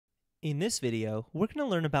In this video, we're going to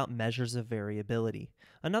learn about measures of variability,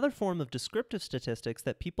 another form of descriptive statistics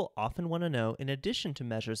that people often want to know in addition to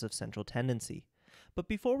measures of central tendency. But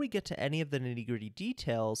before we get to any of the nitty-gritty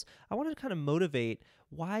details, I want to kind of motivate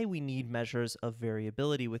why we need measures of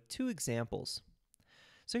variability with two examples.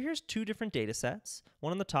 So here's two different data sets,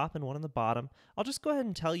 one on the top and one on the bottom. I'll just go ahead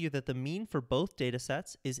and tell you that the mean for both data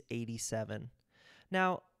sets is 87.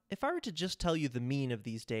 Now, if I were to just tell you the mean of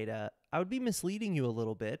these data, I would be misleading you a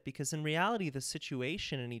little bit because in reality the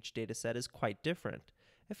situation in each data set is quite different.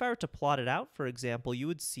 If I were to plot it out, for example, you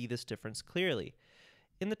would see this difference clearly.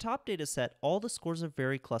 In the top data set, all the scores are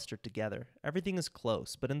very clustered together. Everything is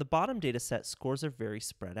close, but in the bottom data set, scores are very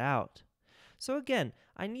spread out. So again,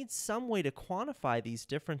 I need some way to quantify these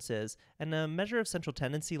differences, and a measure of central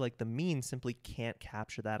tendency like the mean simply can't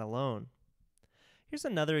capture that alone. Here's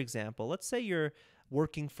another example. Let's say you're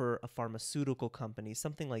working for a pharmaceutical company,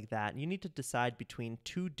 something like that, and you need to decide between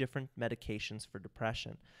two different medications for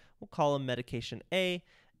depression. We'll call them medication A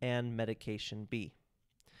and medication B.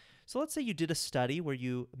 So let's say you did a study where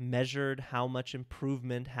you measured how much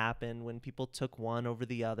improvement happened when people took one over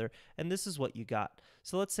the other, and this is what you got.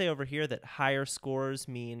 So let's say over here that higher scores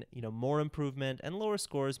mean, more improvement, and lower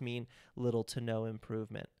scores mean little to no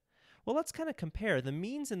improvement. Well, let's kind of compare. The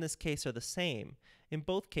means in this case are the same. In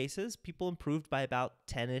both cases, people improved by about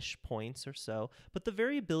 10-ish points or so, but the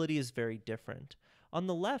variability is very different. On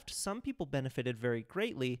the left, some people benefited very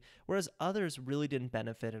greatly, whereas others really didn't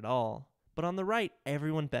benefit at all. But on the right,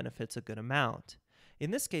 everyone benefits a good amount. In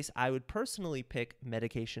this case, I would personally pick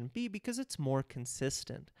medication B because it's more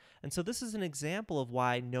consistent. And so this is an example of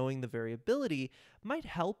why knowing the variability might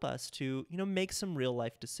help us to, make some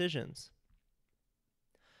real-life decisions.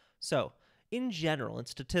 So, in general, in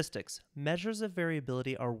statistics, measures of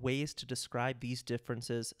variability are ways to describe these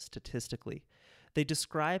differences statistically. They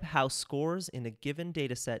describe how scores in a given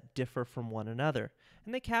dataset differ from one another,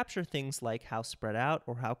 and they capture things like how spread out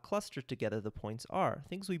or how clustered together the points are,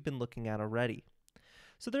 things we've been looking at already.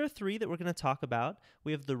 So there are three that we're going to talk about.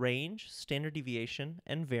 We have the range, standard deviation,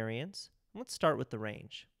 and variance. Let's start with the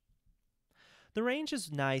range. The range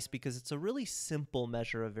is nice because it's a really simple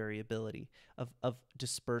measure of variability, of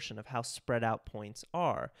dispersion, of how spread out points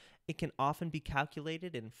are. It can often be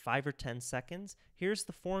calculated in 5 or 10 seconds. Here's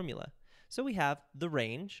the formula. So we have the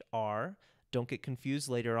range, R. Don't get confused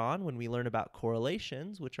later on when we learn about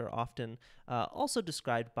correlations, which are often also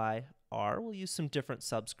described by R. We'll use some different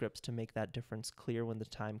subscripts to make that difference clear when the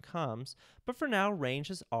time comes. But for now,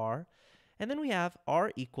 range is R. And then we have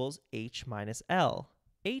R equals H minus L.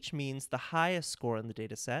 H means the highest score in the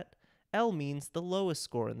data set. L means the lowest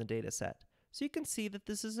score in the data set. So you can see that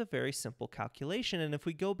this is a very simple calculation. And if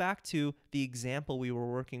we go back to the example we were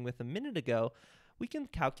working with a minute ago, we can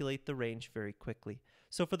calculate the range very quickly.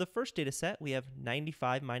 So for the first data set, we have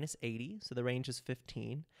 95 minus 80, so the range is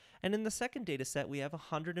 15. And in the second data set, we have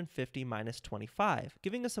 150 minus 25,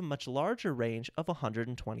 giving us a much larger range of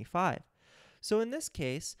 125. So in this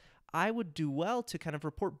case, I would do well to kind of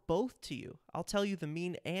report both to you. I'll tell you the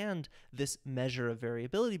mean and this measure of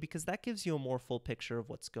variability because that gives you a more full picture of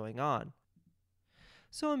what's going on.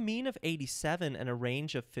 So a mean of 87 and a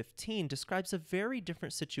range of 15 describes a very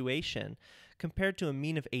different situation compared to a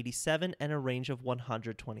mean of 87 and a range of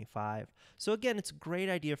 125. So again, it's a great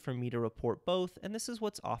idea for me to report both, and this is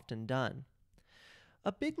what's often done.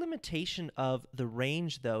 A big limitation of the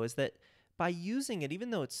range, though, is that by using it, even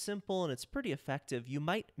though it's simple and it's pretty effective, you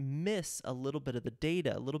might miss a little bit of the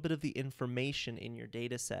data, a little bit of the information in your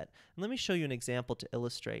data set. And let me show you an example to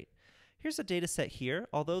illustrate. Here's a data set here.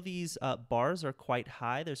 Although these bars are quite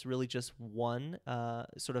high, there's really just one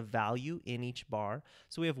sort of value in each bar.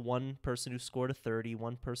 So we have one person who scored a 30,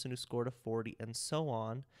 one person who scored a 40, and so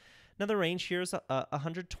on. Now the range here is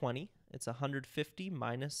 120. It's 150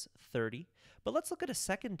 minus 30. But let's look at a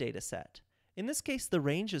second data set. In this case, the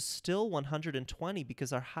range is still 120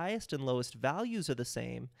 because our highest and lowest values are the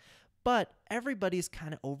same, but everybody's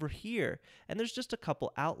kind of over here, and there's just a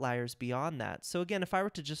couple outliers beyond that. So again, if I were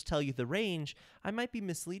to just tell you the range, I might be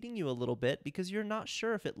misleading you a little bit because you're not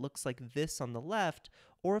sure if it looks like this on the left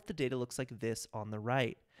or if the data looks like this on the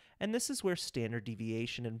right. And this is where standard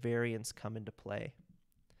deviation and variance come into play.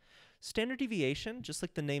 Standard deviation, just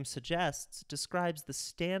like the name suggests, describes the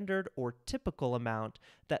standard or typical amount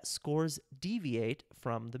that scores deviate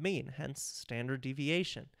from the mean, hence standard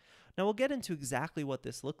deviation. Now we'll get into exactly what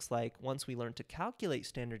this looks like once we learn to calculate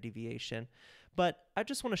standard deviation, but I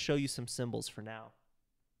just want to show you some symbols for now.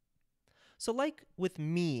 So like with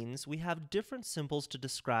means, we have different symbols to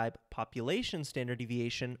describe population standard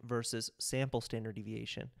deviation versus sample standard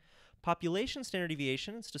deviation. Population standard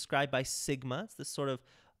deviation is described by sigma. It's this sort of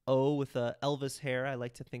O with a Elvis hair, I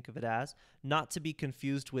like to think of it as, not to be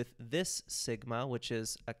confused with this sigma, which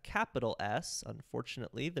is a capital S.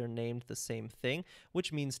 Unfortunately, they're named the same thing,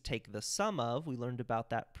 which means take the sum of. We learned about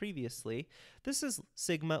that previously. This is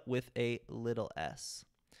sigma with a little s.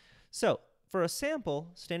 So, for a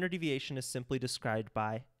sample, standard deviation is simply described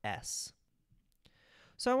by S.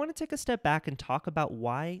 So I want to take a step back and talk about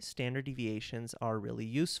why standard deviations are really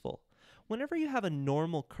useful. Whenever you have a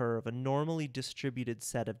normal curve, a normally distributed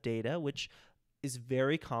set of data, which is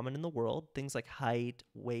very common in the world, things like height,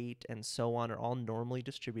 weight, and so on are all normally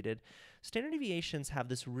distributed, standard deviations have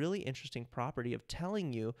this really interesting property of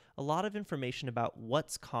telling you a lot of information about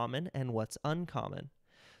what's common and what's uncommon.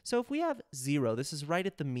 So if we have 0, this is right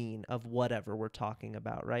at the mean of whatever we're talking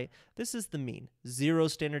about, right? This is the mean. 0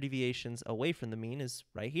 standard deviations away from the mean is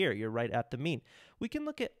right here. You're right at the mean. We can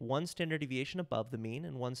look at one standard deviation above the mean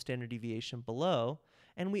and one standard deviation below,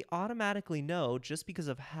 and we automatically know, just because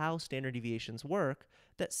of how standard deviations work,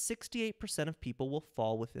 that 68% of people will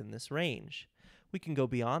fall within this range. We can go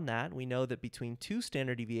beyond that. We know that between 2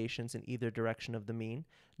 standard deviations in either direction of the mean,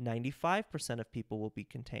 95% of people will be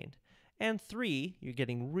contained. And 3, you're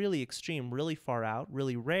getting really extreme, really far out,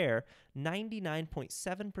 really rare,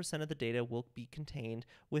 99.7% of the data will be contained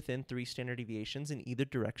within 3 standard deviations in either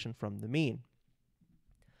direction from the mean.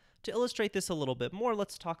 To illustrate this a little bit more,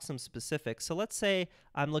 let's talk some specifics. So let's say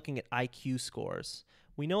I'm looking at IQ scores.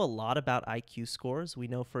 We know a lot about IQ scores. We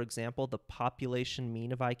know, for example, the population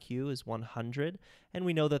mean of IQ is 100, and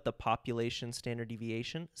we know that the population standard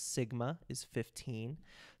deviation, sigma, is 15.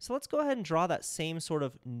 So let's go ahead and draw that same sort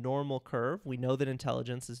of normal curve. We know that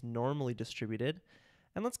intelligence is normally distributed,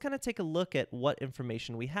 and let's kind of take a look at what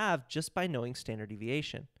information we have just by knowing standard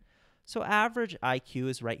deviation. So average IQ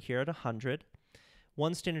is right here at 100.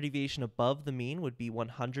 One standard deviation above the mean would be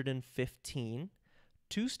 115.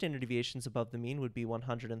 2 standard deviations above the mean would be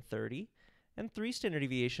 130, and 3 standard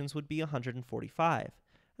deviations would be 145.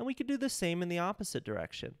 And we could do the same in the opposite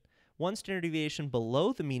direction. 1 standard deviation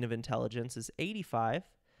below the mean of intelligence is 85,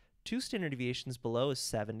 2 standard deviations below is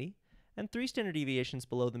 70, and 3 standard deviations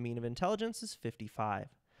below the mean of intelligence is 55.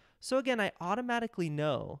 So again, I automatically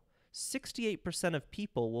know 68% of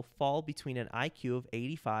people will fall between an IQ of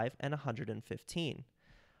 85 and 115.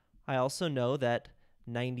 I also know that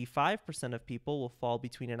 95% of people will fall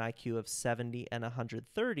between an IQ of 70 and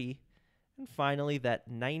 130, and finally that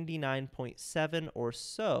 99.7 or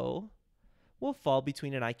so will fall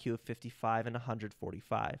between an IQ of 55 and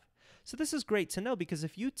 145. So this is great to know, because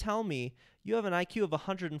if you tell me you have an IQ of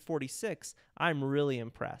 146, I'm really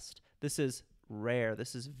impressed. This is rare.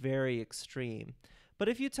 This is very extreme. But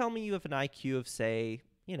if you tell me you have an IQ of, say,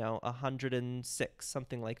 106,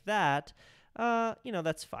 something like that,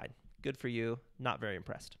 that's fine. Good for you. Not very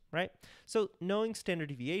impressed, right? So knowing standard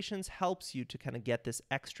deviations helps you to kind of get this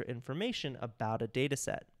extra information about a data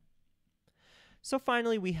set. So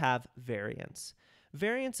finally, we have variance.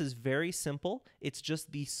 Variance is very simple. It's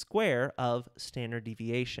just the square of standard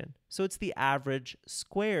deviation. So it's the average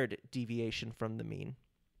squared deviation from the mean.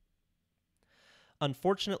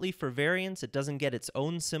 Unfortunately for variance, it doesn't get its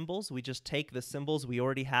own symbols. We just take the symbols we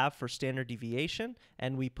already have for standard deviation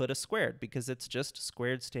and we put a squared, because it's just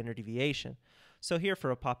squared standard deviation. So here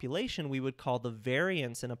for a population, we would call the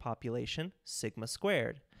variance in a population sigma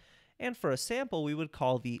squared. And for a sample, we would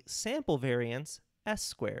call the sample variance S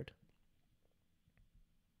squared.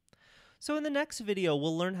 So in the next video,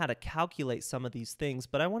 we'll learn how to calculate some of these things,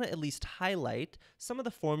 but I want to at least highlight some of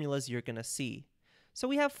the formulas you're going to see. So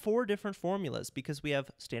we have 4 different formulas, because we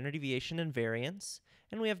have standard deviation and variance,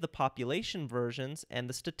 and we have the population versions and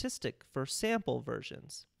the statistic for sample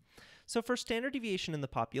versions. So for standard deviation in the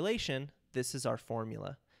population, this is our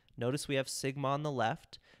formula. Notice we have sigma on the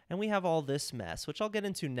left, and we have all this mess, which I'll get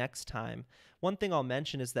into next time. One thing I'll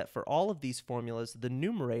mention is that for all of these formulas, the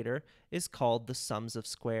numerator is called the sums of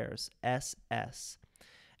squares, SS.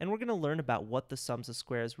 And we're going to learn about what the sums of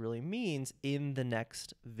squares really means in the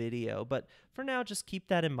next video. But for now, just keep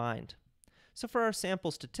that in mind. So for our sample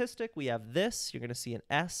statistic, we have this. You're going to see an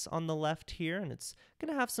S on the left here, and it's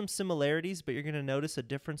going to have some similarities, but you're going to notice a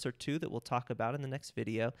difference or two that we'll talk about in the next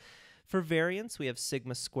video. For variance, we have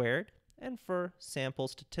sigma squared, and for sample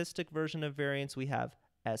statistic version of variance, we have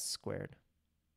S squared.